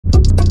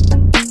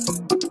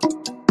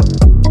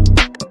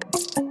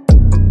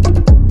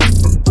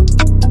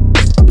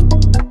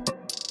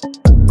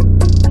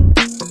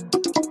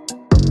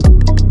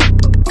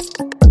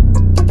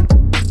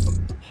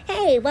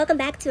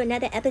to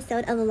another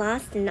episode of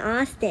Lost in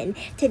Austin.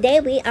 Today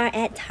we are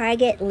at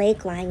Target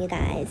Lakeline, you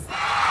guys.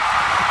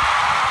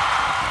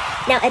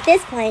 Now at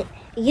this point,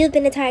 you've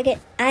been to Target,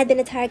 I've been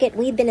to Target,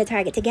 we've been to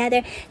Target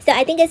together. So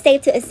I think it's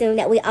safe to assume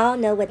that we all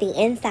know what the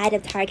inside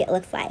of Target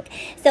looks like.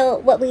 So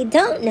what we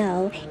don't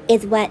know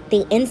is what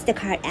the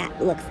Instacart app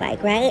looks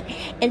like, right?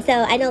 And so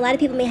I know a lot of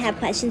people may have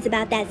questions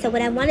about that. So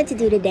what I wanted to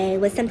do today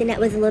was something that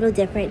was a little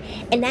different,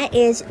 and that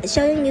is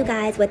showing you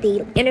guys what the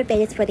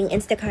interface for the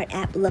Instacart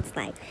app looks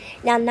like.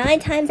 Now 9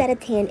 times out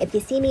of 10, if you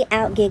see me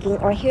out gigging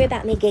or hear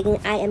about me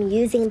gigging, I am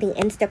using the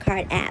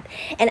Instacart app.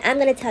 And I'm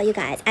going to tell you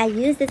guys, I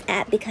use this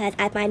app because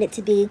I find it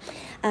to be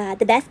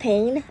the best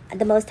paying,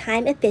 the most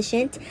time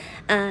efficient,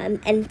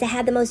 and to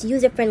have the most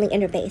user-friendly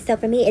interface. So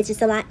for me, it's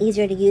just a lot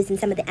easier to use than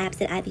some of the apps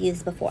that I've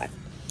used before.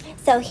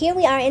 So here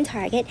we are in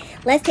Target.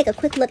 Let's take a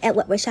quick look at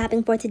what we're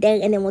shopping for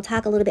today, and then we'll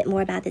talk a little bit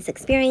more about this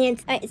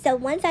experience. All right, so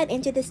once I've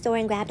entered the store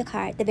and grabbed a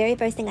cart, the very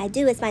first thing I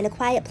do is find a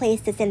quiet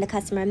place to send the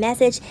customer a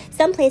message,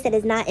 some place that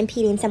is not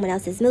impeding someone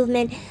else's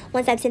movement.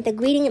 Once I've sent the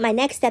greeting, my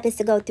next step is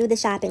to go through the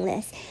shopping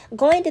list.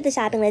 Going through the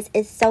shopping list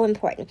is so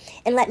important,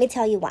 and let me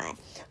tell you why.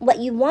 What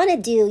you want to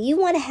do, you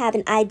want to have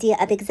an idea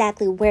of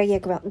exactly where you're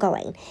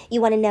going.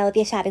 You want to know if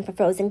you're shopping for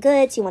frozen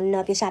goods. You want to know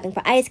if you're shopping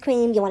for ice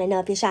cream. You want to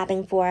know if you're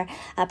shopping for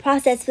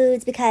processed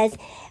foods, because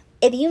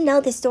if you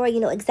know the store, you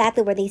know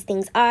exactly where these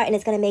things are, and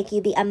it's going to make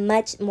you be a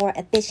much more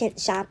efficient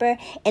shopper.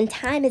 And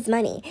time is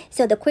money.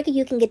 So the quicker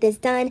you can get this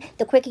done,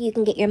 the quicker you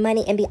can get your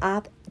money and be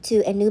off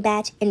to a new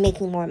batch and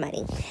making more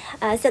money.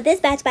 So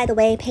this batch, by the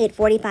way, paid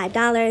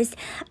 $45.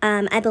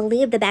 I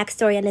believe the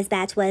backstory on this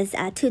batch was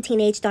 2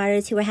 teenage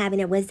daughters who were having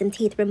their wisdom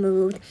teeth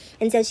removed.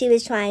 And so she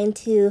was trying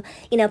to,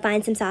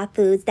 find some soft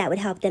foods that would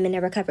help them in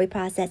their recovery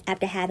process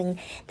after having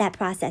that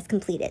process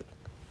completed.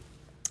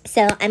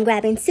 So I'm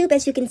grabbing soup,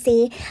 as you can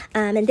see,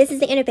 and this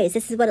is the interface.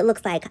 This is what it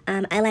looks like.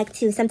 I like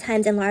to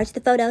sometimes enlarge the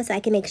photo so I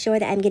can make sure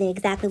that I'm getting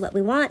exactly what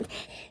we want.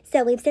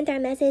 So we've sent our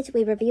message,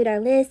 we've reviewed our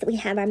list, we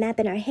have our map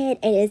in our head,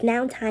 and it is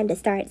now time to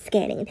start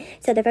scanning.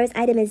 So the first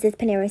item is this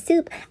Panera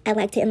soup. I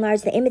like to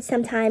enlarge the image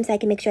sometimes so I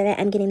can make sure that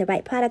I'm getting the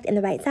right product in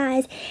the right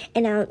size.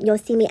 And now you'll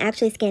see me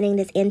actually scanning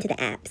this into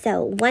the app.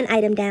 So one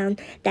item down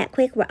that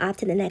quick, we're off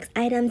to the next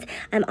items.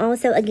 I'm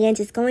also, again,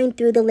 just going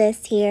through the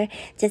list here,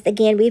 just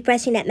again,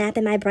 refreshing that map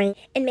in my brain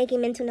and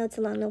making mental notes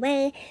along the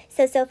way.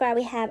 So far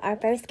we have our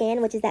first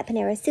scan, which is that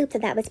Panera soup. So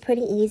that was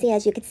pretty easy.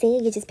 As you can see,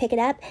 you just pick it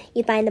up,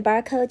 you find the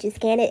barcode, you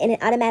scan it, and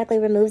it automatically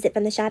removes it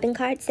from the shopping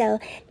cart. So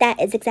that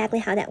is exactly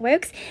how that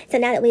works. So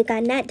now that we've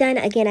gotten that done,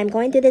 again, I'm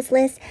going through this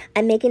list,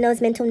 I'm making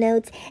those mental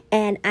notes,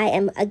 and I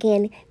am,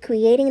 again,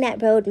 creating that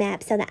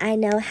roadmap so that I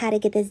know how to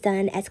get this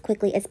done as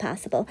quickly as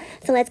possible.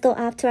 So let's go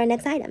off to our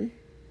next item.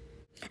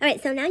 All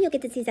right, so now you'll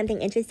get to see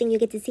something interesting. You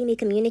get to see me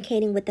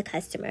communicating with the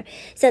customer.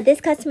 So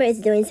this customer is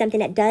doing something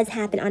that does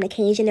happen on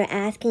occasion. They're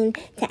asking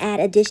to add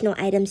additional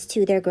items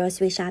to their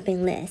grocery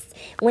shopping list.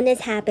 When this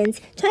happens,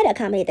 try to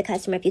accommodate the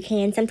customer if you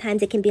can.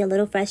 Sometimes it can be a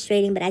little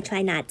frustrating, but I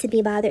try not to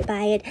be bothered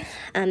by it.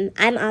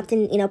 I'm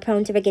often,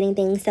 prone to forgetting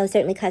things, so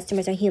certainly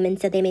customers are human,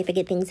 so they may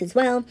forget things as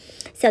well.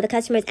 So the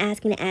customer is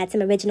asking to add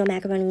some original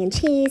macaroni and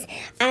cheese.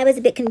 I was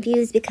a bit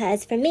confused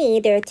because for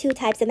me, there are 2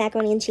 types of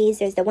macaroni and cheese.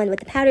 There's the one with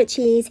the powdered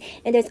cheese,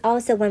 and there's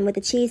also one with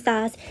the cheese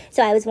sauce.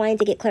 So I was wanting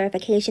to get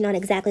clarification on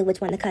exactly which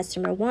one the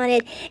customer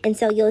wanted, and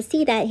so you'll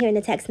see that here in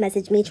the text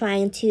message, me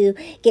trying to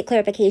get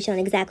clarification on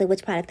exactly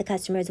which product the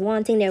customer is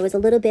wanting. There was a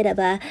little bit of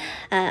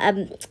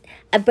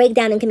a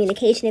breakdown in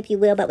communication, if you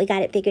will, but we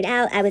got it figured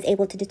out. I was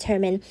able to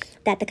determine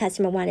that the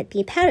customer wanted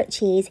the powdered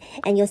cheese,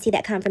 and you'll see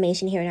that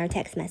confirmation here in our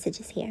text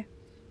messages here.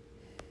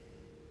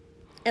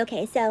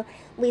 Okay, so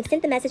we've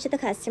sent the message to the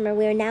customer.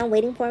 We're now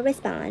waiting for a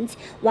response.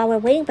 While we're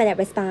waiting for that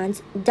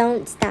response,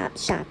 don't stop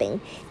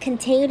shopping.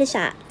 Continue to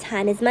shop.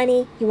 Time is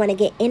money. You want to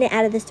get in and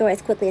out of the store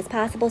as quickly as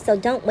possible, so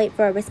don't wait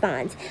for a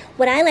response.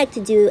 What I like to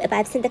do, if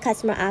I've sent the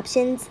customer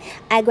options,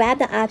 I grab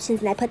the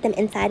options and I put them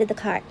inside of the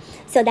cart.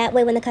 So that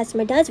way when the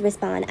customer does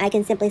respond, I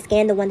can simply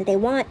scan the one that they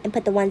want and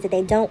put the ones that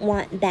they don't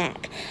want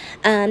back.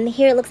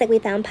 Here it looks like we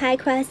found pie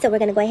crust, so we're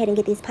going to go ahead and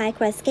get these pie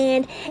crusts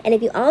scanned. And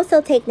if you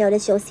also take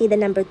notice, you'll see the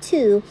number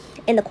 2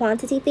 in the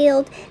quantity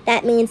field.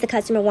 That means the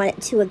customer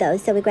wanted 2 of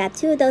those. So we grabbed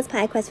 2 of those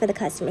pie crusts for the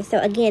customer. So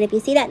again, if you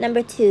see that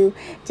number 2,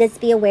 just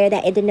be aware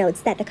that it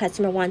denotes that the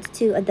customer wants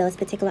 2 of those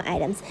particular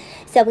items.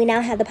 So we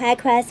now have the pie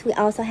crust. We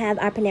also have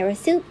our Panera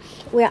soup.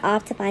 We're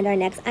off to find our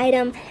next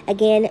item.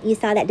 Again, you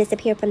saw that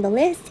disappear from the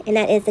list, and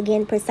that is,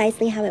 again,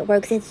 precisely how it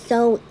works. It's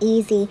so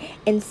easy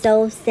and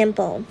so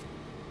simple.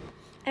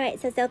 All right,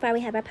 so far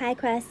we have our pie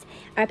crust,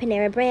 our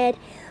Panera bread.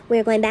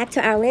 We're going back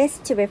to our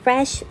list to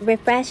refresh.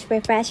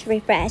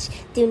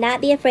 Do not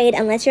be afraid,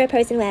 unless you're a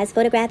person who has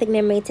photographic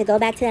memory, to go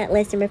back to that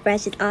list and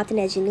refresh as often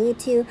as you need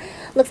to.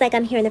 Looks like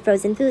I'm here in the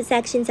frozen food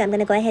section, so I'm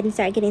going to go ahead and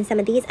start getting some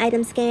of these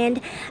items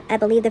scanned. I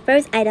believe the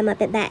first item up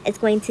at that is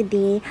going to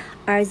be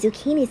our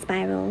zucchini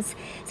spirals.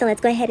 So let's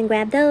go ahead and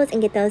grab those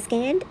and get those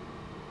scanned.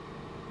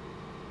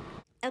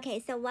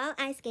 Okay, so while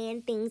I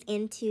scan things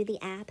into the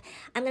app,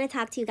 I'm going to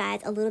talk to you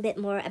guys a little bit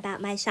more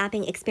about my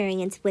shopping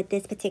experience with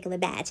this particular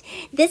batch.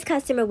 This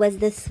customer was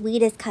the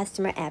sweetest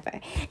customer ever.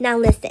 Now,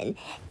 listen.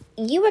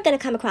 You are going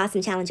to come across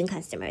some challenging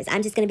customers.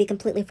 I'm just going to be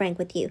completely frank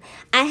with you.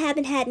 I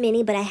haven't had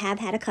many, but I have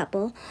had a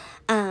couple.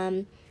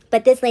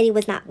 But this lady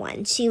was not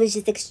one. She was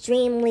just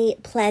extremely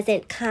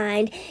pleasant,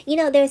 kind. You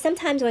know, there's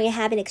sometimes where you're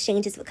having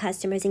exchanges with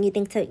customers and you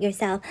think to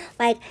yourself,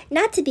 like,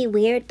 not to be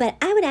weird, but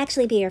I would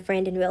actually be your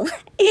friend in real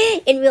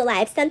in real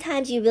life.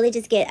 Sometimes you really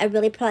just get a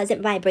really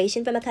pleasant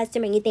vibration from a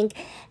customer and you think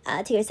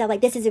to yourself, like,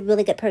 this is a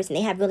really good person.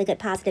 They have really good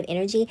positive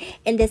energy.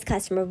 And this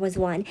customer was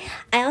one.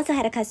 I also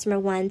had a customer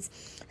once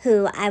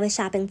who I was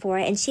shopping for,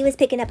 and she was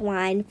picking up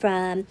wine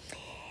from,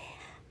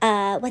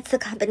 what's the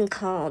company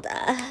called?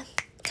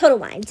 Total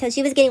Wine. So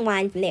she was getting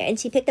wine from there, and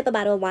she picked up a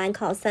bottle of wine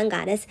called Sun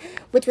Goddess,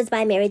 which was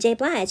by Mary J.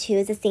 Blige, who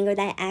is a singer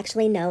that I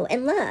actually know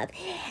and love.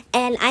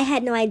 And I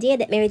had no idea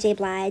that Mary J.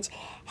 Blige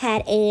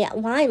had a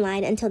wine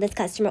line until this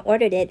customer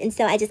ordered it. And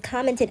so I just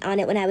commented on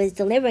it when I was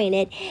delivering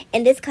it,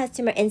 and this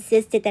customer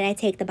insisted that I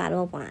take the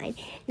bottle of wine.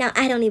 Now,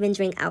 I don't even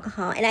drink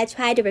alcohol, and I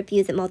tried to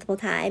refuse it multiple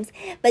times,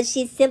 but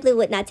she simply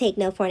would not take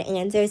no for an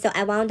answer. So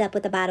I wound up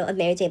with a bottle of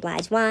Mary J.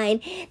 Blige wine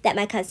that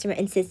my customer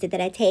insisted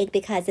that I take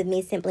because of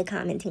me simply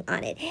commenting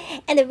on it.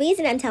 And the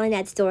reason I'm telling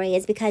that story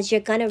is because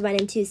you're going to run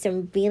into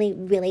some really,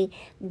 really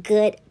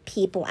good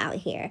people out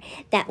here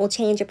that will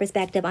change your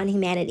perspective on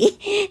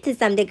humanity to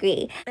some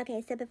degree.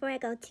 Okay, so before I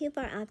go too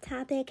far off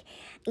topic,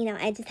 you know,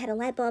 I just had a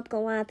light bulb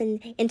go off, an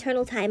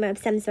internal timer of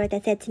some sort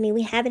that said to me,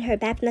 we haven't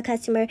heard back from the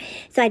customer.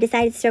 So I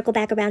decided to circle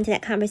back around to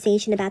that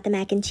conversation about the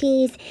mac and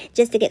cheese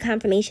just to get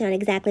confirmation on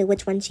exactly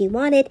which one she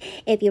wanted.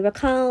 If you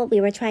recall,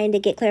 we were trying to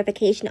get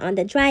clarification on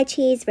the dry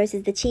cheese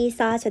versus the cheese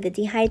sauce or the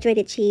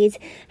dehydrated cheese,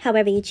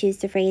 however you choose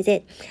to phrase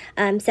it.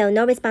 So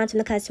no response from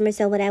the customer.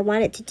 So what I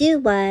wanted to do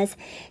was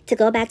to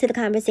go back to the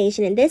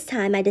conversation, and this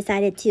time I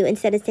decided to,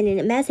 instead of sending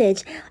a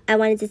message, I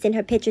wanted to send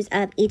her pictures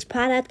of each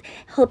product,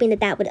 hoping that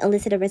that would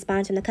elicit a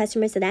response from the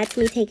customer. So that's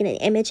me taking an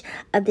image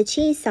of the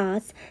cheese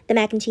sauce, the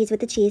mac and cheese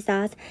with the cheese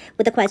sauce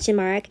with a question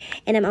mark,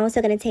 and I'm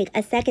also going to take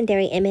a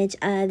secondary image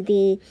of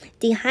the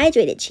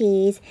dehydrated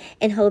cheese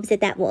in hopes that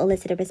that will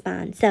elicit a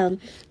response. So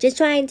just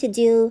trying to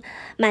do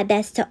my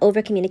best to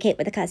over communicate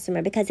with the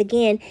customer, because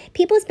again,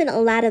 people spend a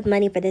lot of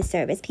money for this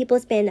service. People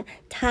spend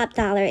top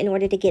dollar in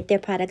order to get their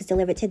products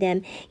delivered to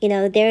them. You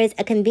know, there is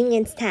a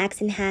convenience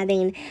tax in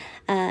having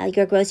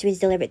your groceries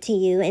delivered to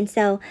you. And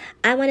so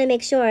I want to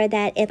make sure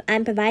that if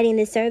I'm providing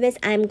this service,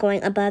 I'm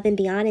going above and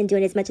beyond and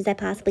doing as much as I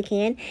possibly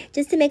can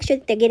just to make sure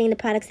that they're getting the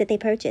products that they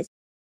purchase.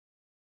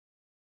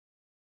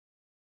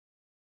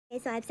 Okay,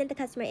 so I've sent the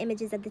customer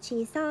images of the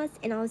cheese sauce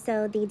and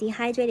also the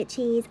dehydrated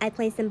cheese. I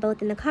placed them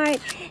both in the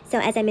cart. So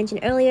as I mentioned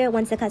earlier,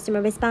 once the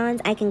customer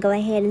responds, I can go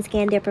ahead and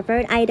scan their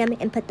preferred item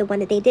and put the one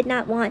that they did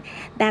not want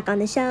back on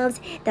the shelves.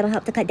 That'll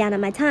help to cut down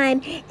on my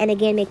time and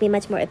again make me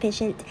much more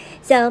efficient.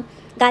 So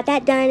got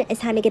that done.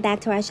 It's time to get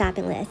back to our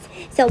shopping list.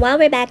 So while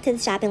we're back to the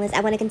shopping list, I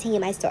want to continue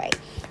my story.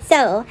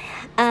 So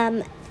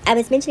I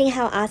was mentioning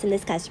how awesome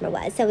this customer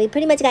was. So we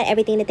pretty much got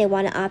everything that they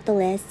wanted off the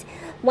list.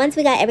 Once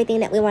we got everything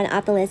that we wanted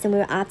off the list and we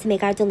were off to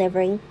make our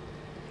delivery,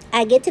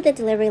 I get to the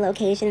delivery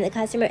location and the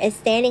customer is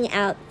standing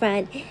out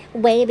front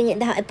waving.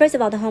 First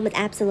of all, the home was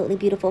absolutely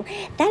beautiful.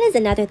 That is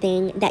another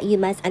thing that you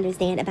must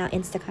understand about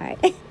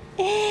Instacart.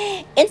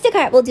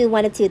 Instacart will do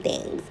one of two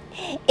things.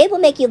 It will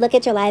make you look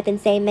at your life and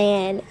say,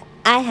 man,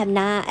 I have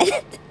not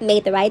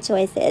made the right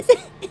choices.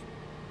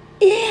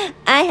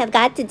 I have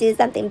got to do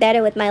something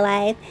better with my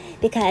life,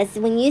 because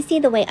when you see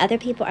the way other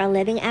people are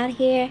living out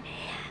here,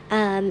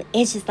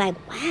 it's just like,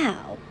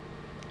 wow,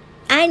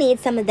 I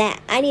need some of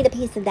that. I need a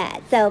piece of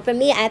that. So for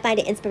me, I find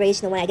it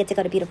inspirational when I get to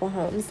go to beautiful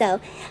homes.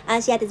 So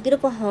she had this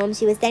beautiful home.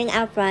 She was standing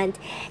out front.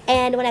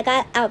 And when I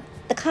got out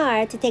the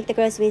car to take the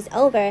groceries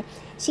over,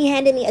 she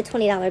handed me a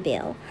 $20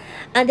 bill.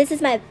 This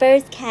is my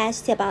first cash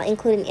tip. I'll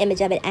include an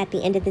image of it at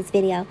the end of this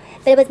video.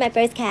 But it was my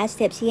first cash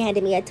tip. She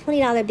handed me a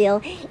 $20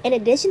 bill. In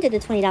addition to the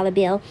 $20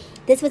 bill,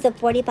 this was a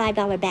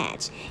 $45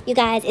 batch. You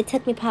guys, it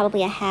took me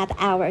probably a half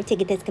hour to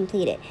get this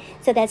completed.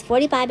 So that's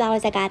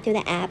 $45 I got through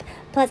the app,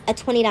 plus a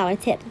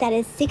 $20 tip. That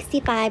is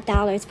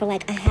 $65 for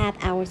like a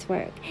half hour's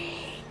work.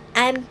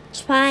 I'm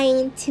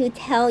trying to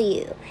tell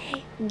you,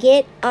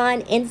 get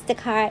on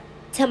Instacart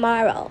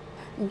tomorrow.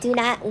 Do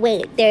not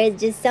wait. There is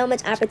just so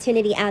much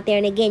opportunity out there.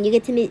 And again, you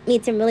get to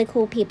meet some really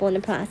cool people in the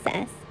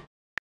process.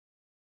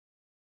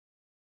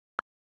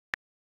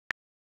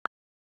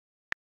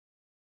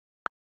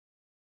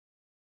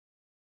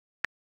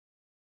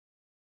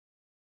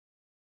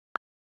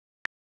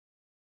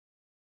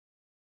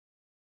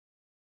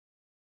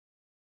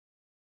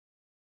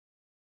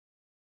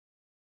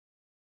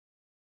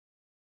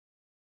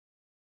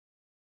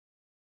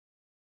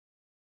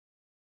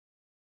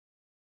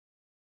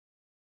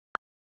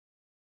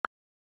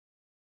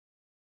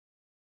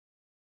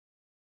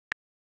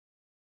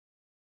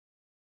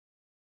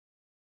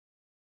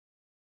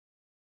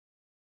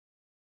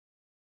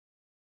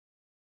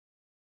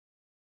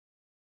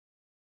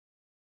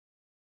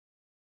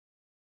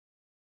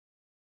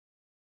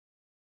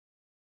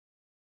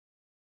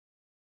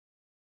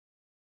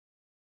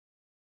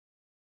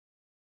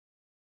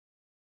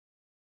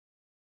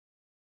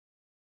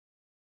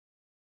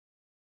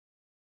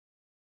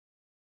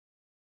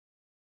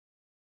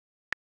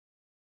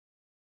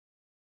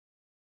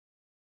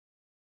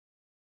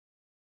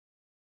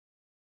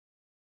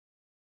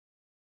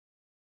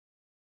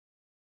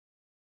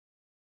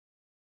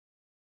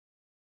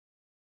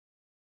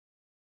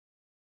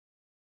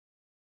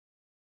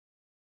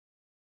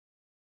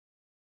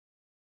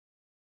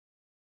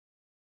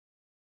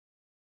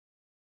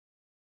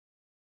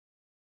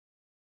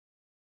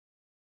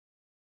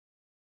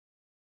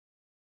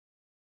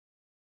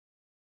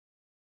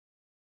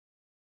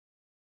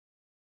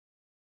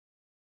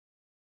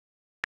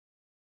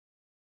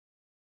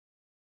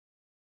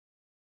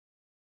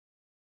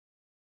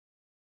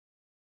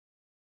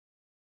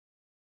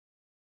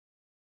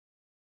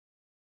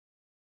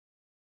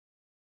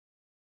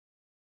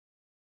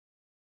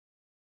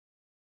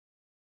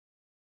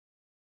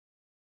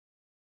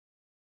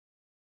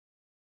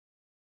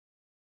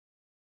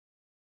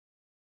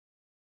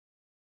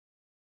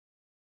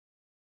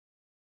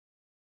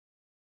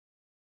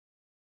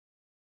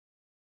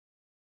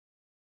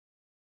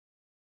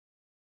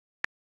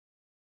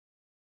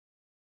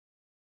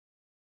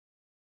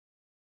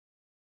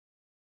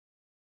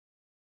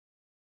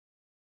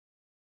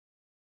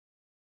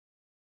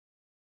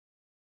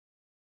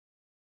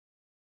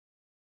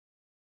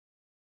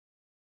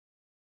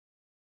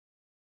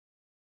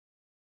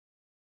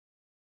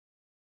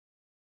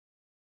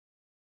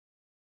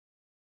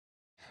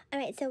 All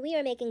right, so we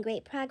are making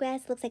great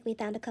progress. Looks like we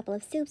found a couple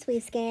of soups.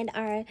 We've scanned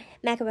our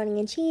macaroni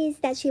and cheese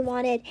that she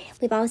wanted.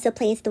 We've also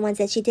placed the ones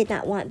that she did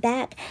not want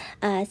back.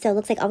 So it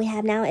looks like all we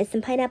have now is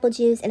some pineapple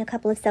juice and a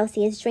couple of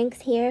Celsius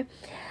drinks here.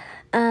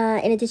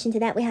 In addition to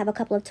that, we have a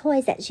couple of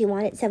toys that she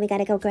wanted, so we got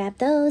to go grab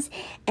those.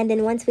 And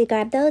then once we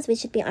grab those, we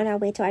should be on our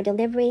way to our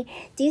delivery.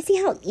 Do you see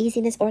how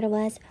easy this order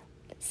was?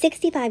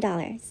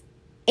 $65.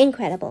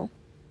 Incredible.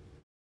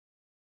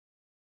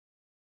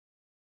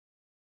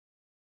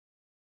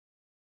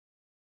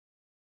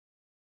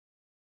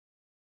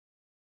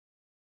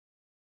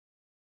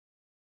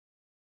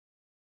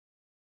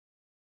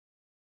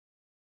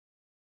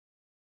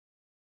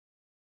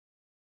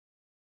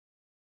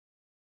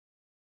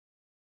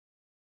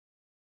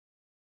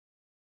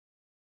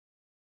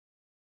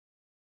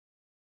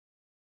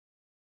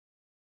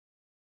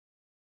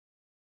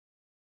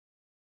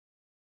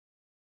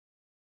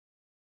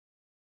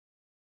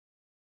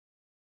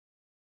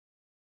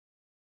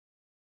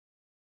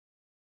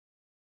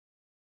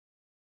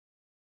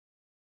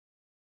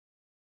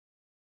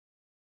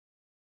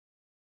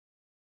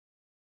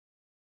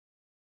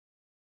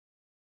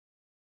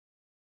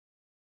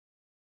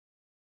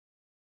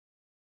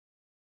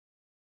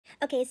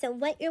 Okay, so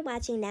what you're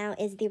watching now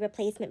is the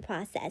replacement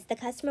process. The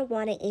customer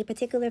wanted a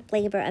particular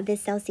flavor of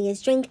this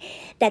Celsius drink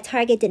that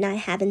Target did not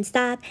have in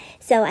stock.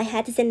 So I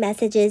had to send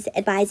messages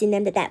advising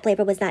them that that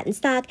flavor was not in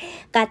stock,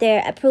 got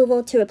their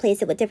approval to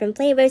replace it with different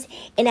flavors.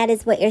 And that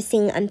is what you're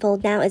seeing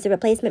unfold now is a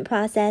replacement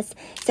process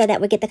so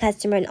that we get the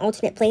customer an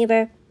alternate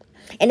flavor.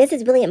 And this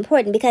is really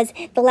important because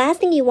the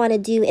last thing you want to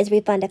do is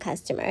refund a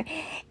customer.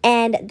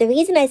 And the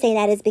reason I say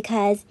that is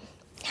because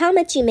how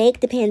much you make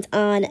depends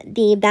on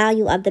the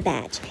value of the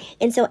batch.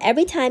 And so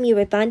every time you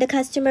refund a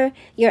customer,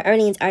 your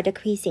earnings are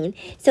decreasing.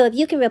 So if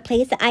you can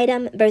replace the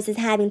item versus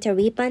having to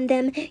refund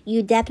them,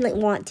 you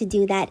definitely want to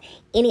do that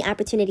any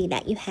opportunity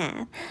that you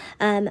have.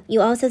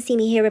 You also see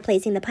me here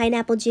replacing the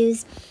pineapple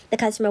juice. The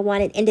customer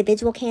wanted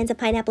individual cans of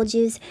pineapple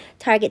juice.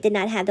 Target did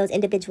not have those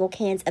individual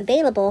cans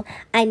available.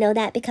 I know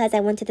that because I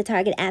went to the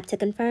Target app to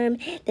confirm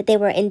that they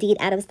were indeed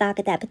out of stock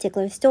at that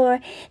particular store.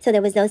 So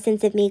there was no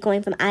sense of me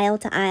going from aisle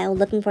to aisle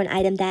looking for an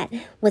item that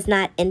was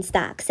not in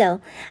stock.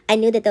 So I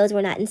knew that those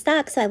were not in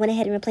stock, so I went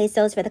ahead and replaced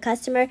those for the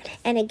customer.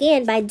 And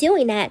again, by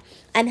doing that,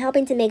 I'm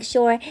helping to make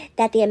sure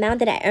that the amount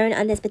that I earn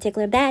on this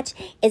particular batch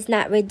is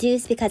not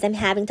reduced because I'm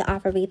having to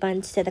offer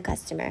refunds to the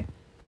customer.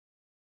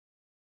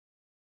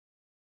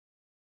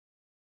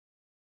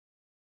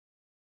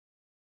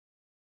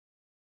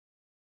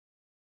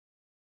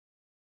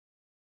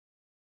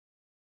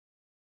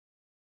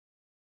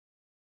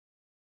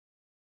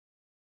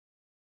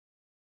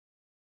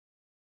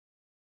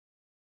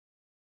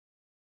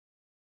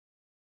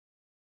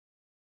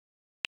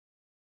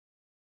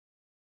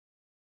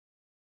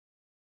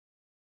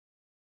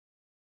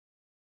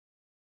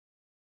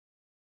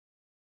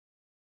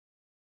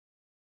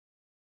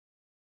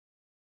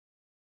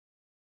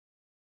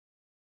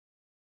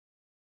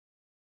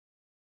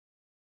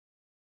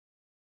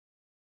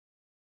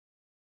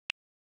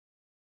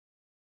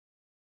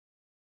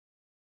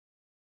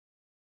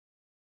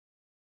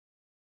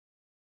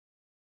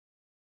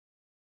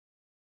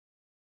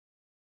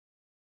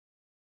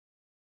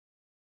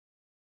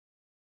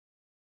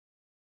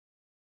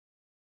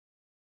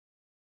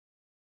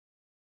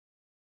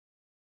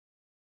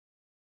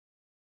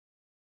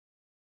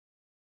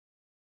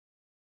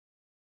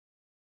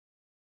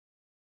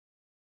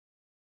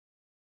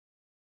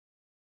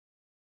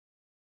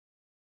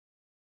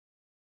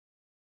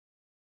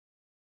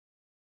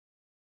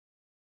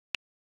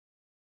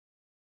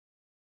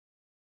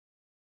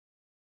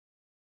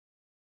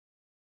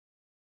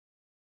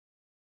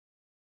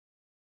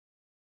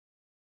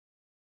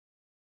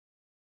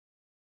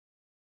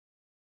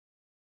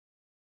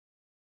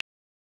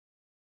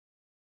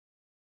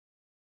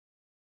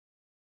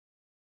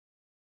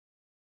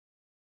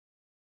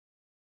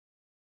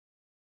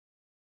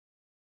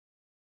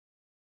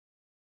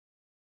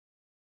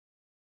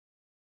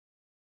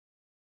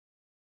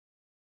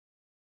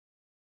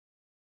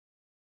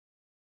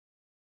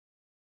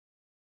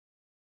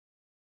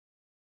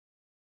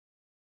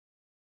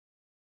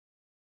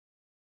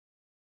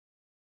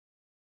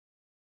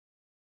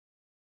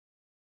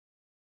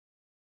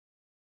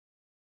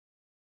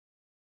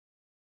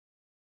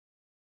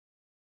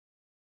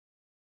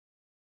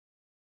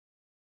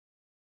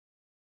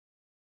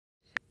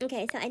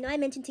 Okay, so I know I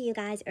mentioned to you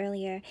guys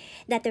earlier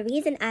that the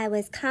reason I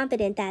was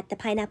confident that the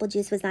pineapple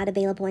juice was not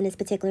available in this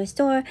particular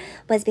store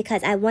was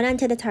because I went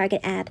onto the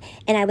Target app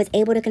and I was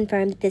able to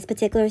confirm that this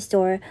particular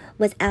store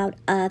was out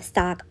of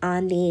stock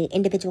on the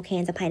individual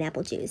cans of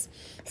pineapple juice.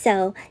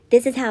 So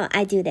this is how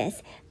I do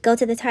this. Go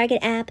to the Target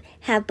app,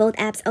 have both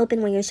apps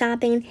open when you're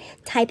shopping,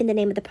 type in the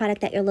name of the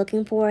product that you're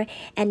looking for,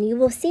 and you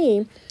will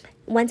see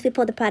once we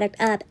pull the product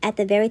up, at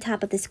the very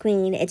top of the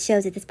screen, it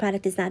shows that this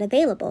product is not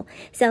available.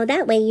 So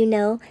that way you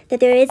know that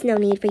there is no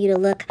need for you to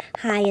look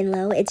high and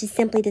low. It just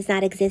simply does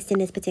not exist in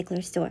this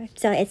particular store.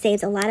 So it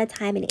saves a lot of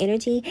time and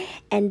energy,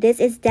 and this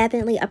is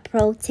definitely a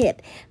pro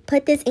tip.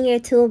 Put this in your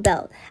tool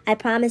belt. I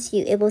promise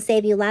you it will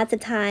save you lots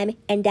of time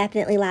and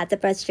definitely lots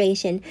of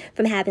frustration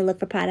from having to look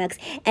for products.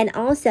 And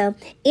also,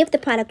 if the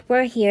product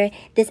were here,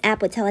 this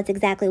app would tell us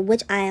exactly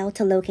which aisle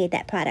to locate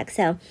that product.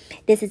 So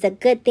this is a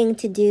good thing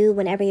to do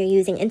whenever you're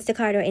using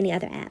Instacart or any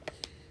other app.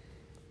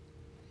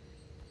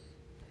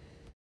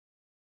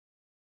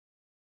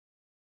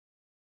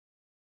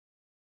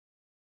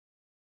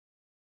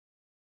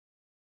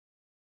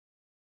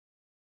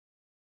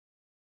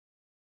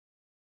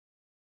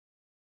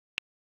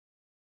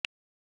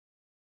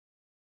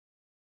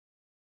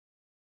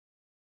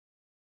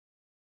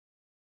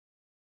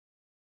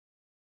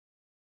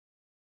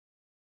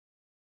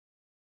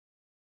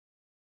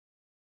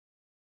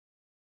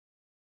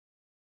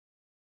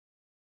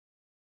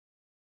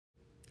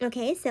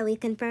 Okay, so we've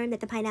confirmed that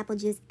the pineapple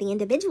juice, the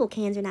individual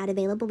cans are not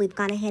available. We've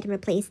gone ahead and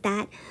replaced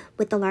that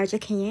with the larger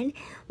can.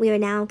 We are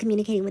now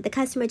communicating with the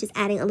customer, just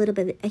adding a little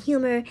bit of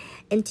humor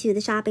into the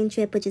shopping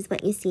trip, which is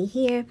what you see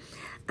here.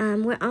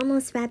 We're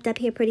almost wrapped up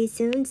here pretty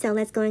soon, so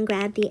let's go and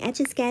grab the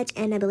Etch-a-Sketch,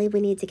 and I believe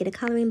we need to get a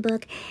coloring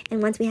book.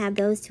 And once we have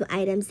those two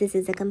items, this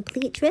is a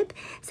complete trip,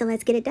 so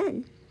let's get it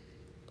done.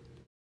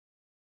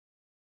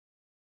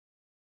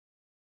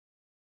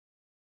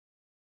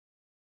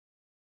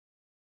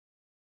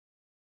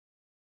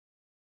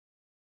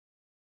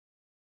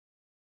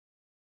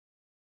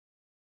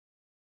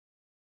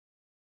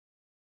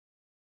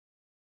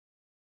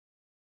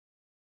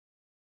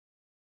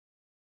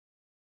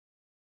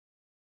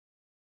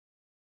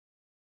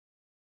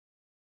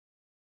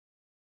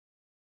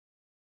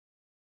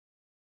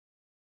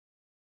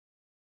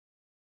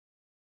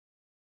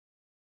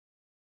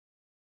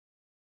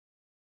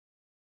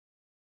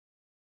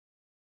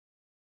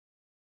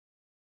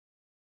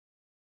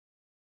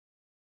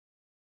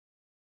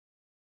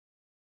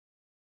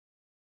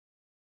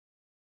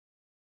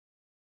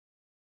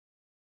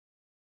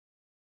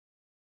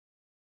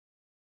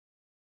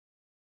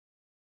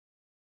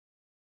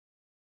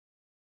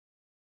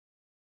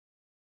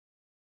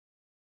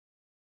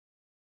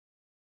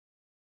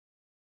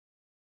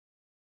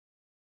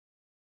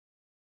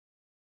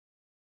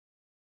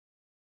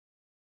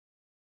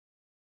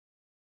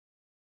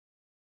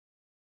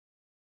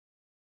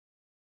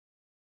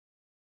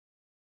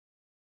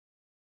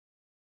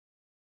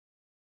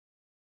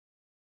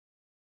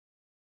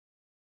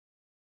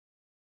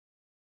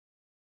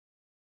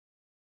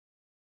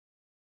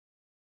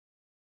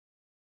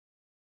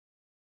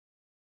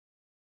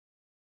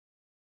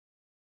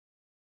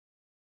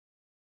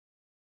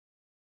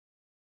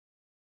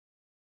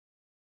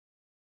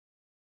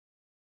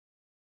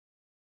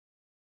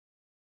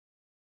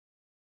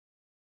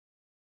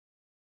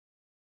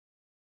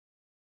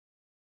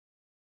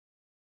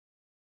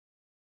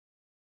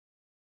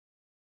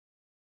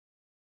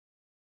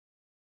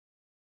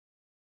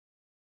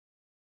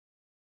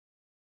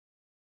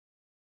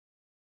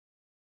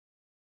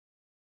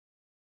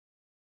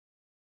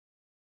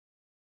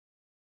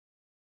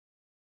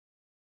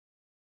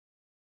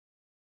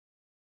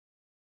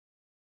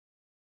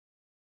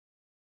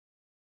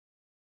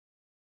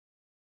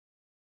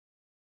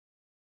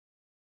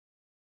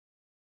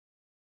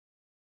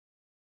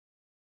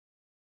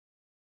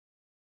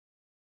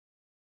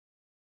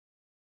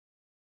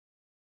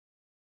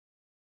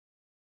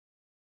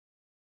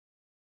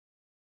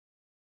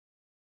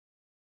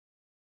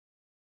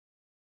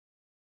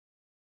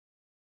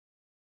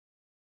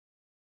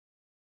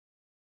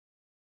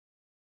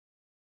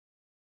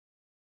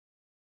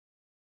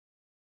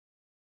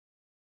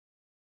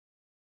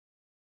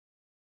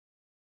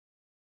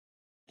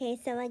 Okay,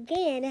 so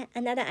again,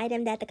 another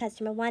item that the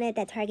customer wanted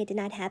that Target did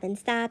not have in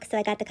stock. So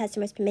I got the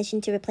customer's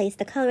permission to replace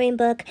the coloring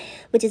book,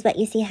 which is what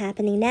you see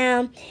happening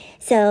now.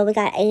 So we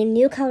got a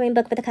new coloring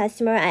book for the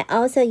customer. I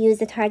also used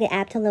the Target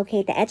app to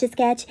locate the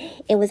Etch-a-Sketch.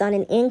 It was on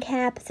an end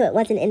cap, so it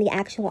wasn't in the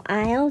actual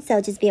aisle.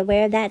 So just be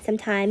aware of that.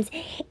 Sometimes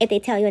if they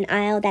tell you an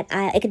aisle, that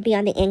aisle, it could be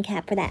on the end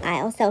cap for that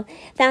aisle. So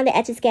found the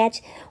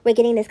Etch-a-Sketch. We're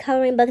getting this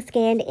coloring book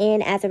scanned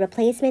in as a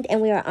replacement, and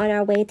we are on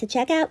our way to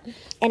checkout.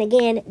 And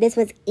again, this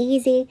was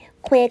easy,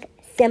 quick,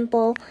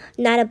 simple,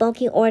 not a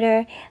bulky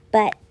order,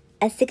 but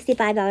a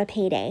 $65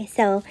 payday.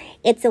 So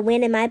it's a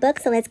win in my book.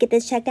 So let's get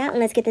this checked out and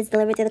let's get this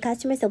delivered to the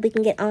customer so we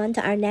can get on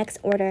to our next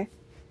order.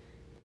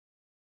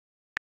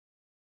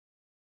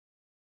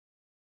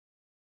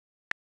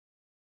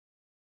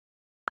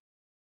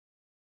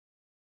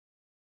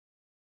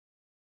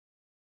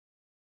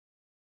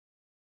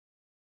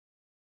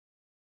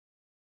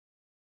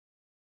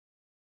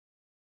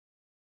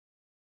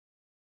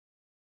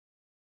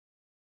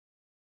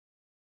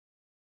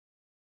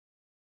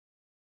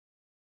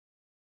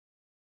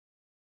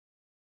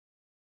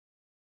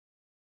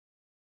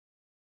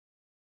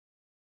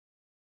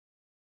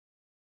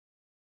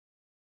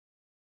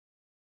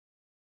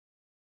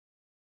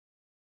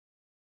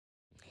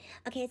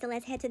 Okay, so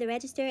let's head to the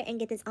register and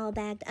get this all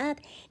bagged up.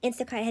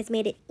 Instacart has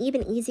made it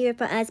even easier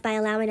for us by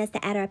allowing us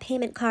to add our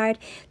payment card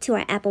to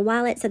our Apple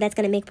Wallet. So that's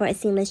going to make for a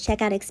seamless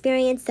checkout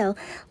experience. So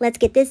let's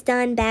get this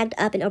done, bagged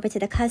up, and over to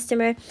the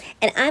customer.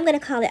 And I'm going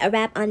to call it a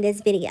wrap on this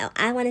video.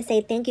 I want to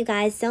say thank you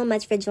guys so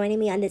much for joining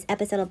me on this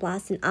episode of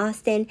Lost in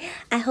Austin.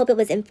 I hope it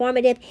was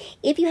informative.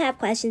 If you have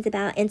questions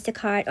about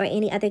Instacart or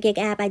any other gig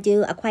app, I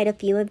do quite a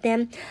few of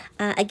them.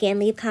 Again,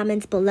 leave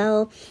comments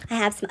below. I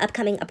have some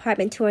upcoming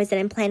apartment tours that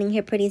I'm planning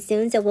here pretty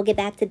soon, so we'll get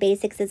back to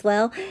basics as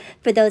well.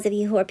 For those of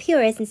you who are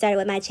purists and started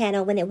with my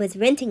channel when it was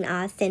renting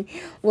Austin,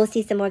 we'll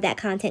see some more of that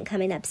content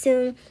coming up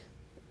soon.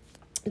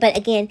 But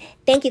again,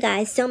 thank you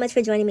guys so much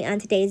for joining me on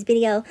today's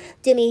video.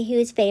 Do me a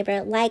huge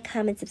favor, like,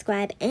 comment,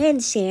 subscribe,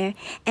 and share.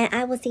 And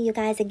I will see you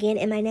guys again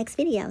in my next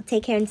video.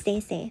 Take care and stay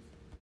safe.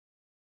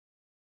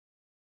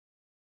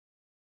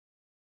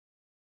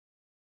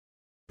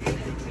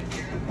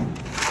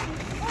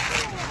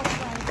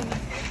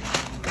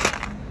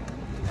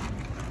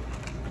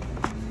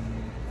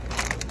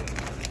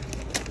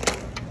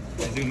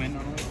 Zoom in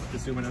on it?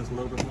 Just zoom in a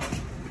little bit more.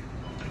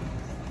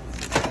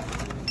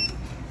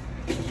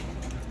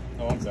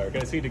 Oh, I'm sorry.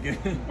 Can I see it again?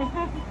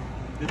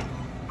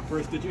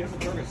 First, did you have a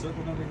Target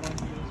circle number you wanted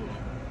to use?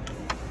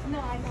 No,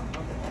 I don't.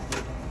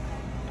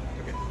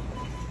 Okay.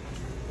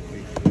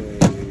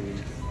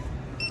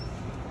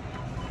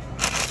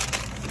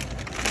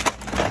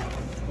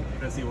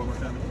 Can I see it one more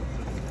time?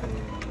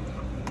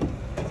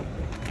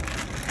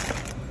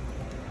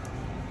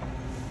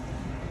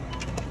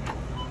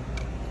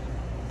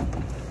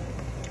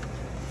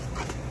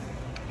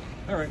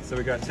 All right, so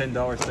we got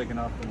 $10 taken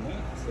off from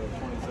that, so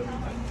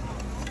 $27.10.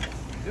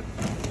 Yep.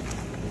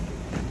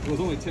 It was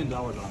only $10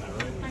 on that,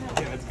 right? I know.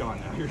 Yeah, it's gone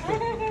now. You're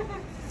good.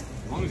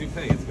 As long as you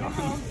pay, it's gone.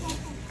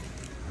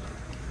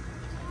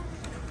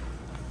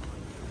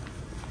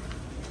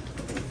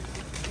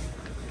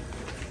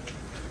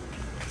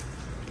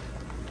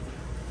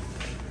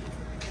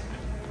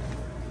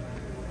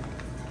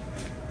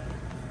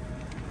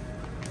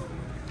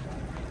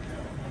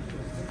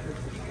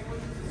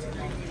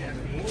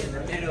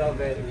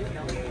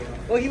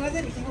 Oh, he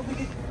wasn't.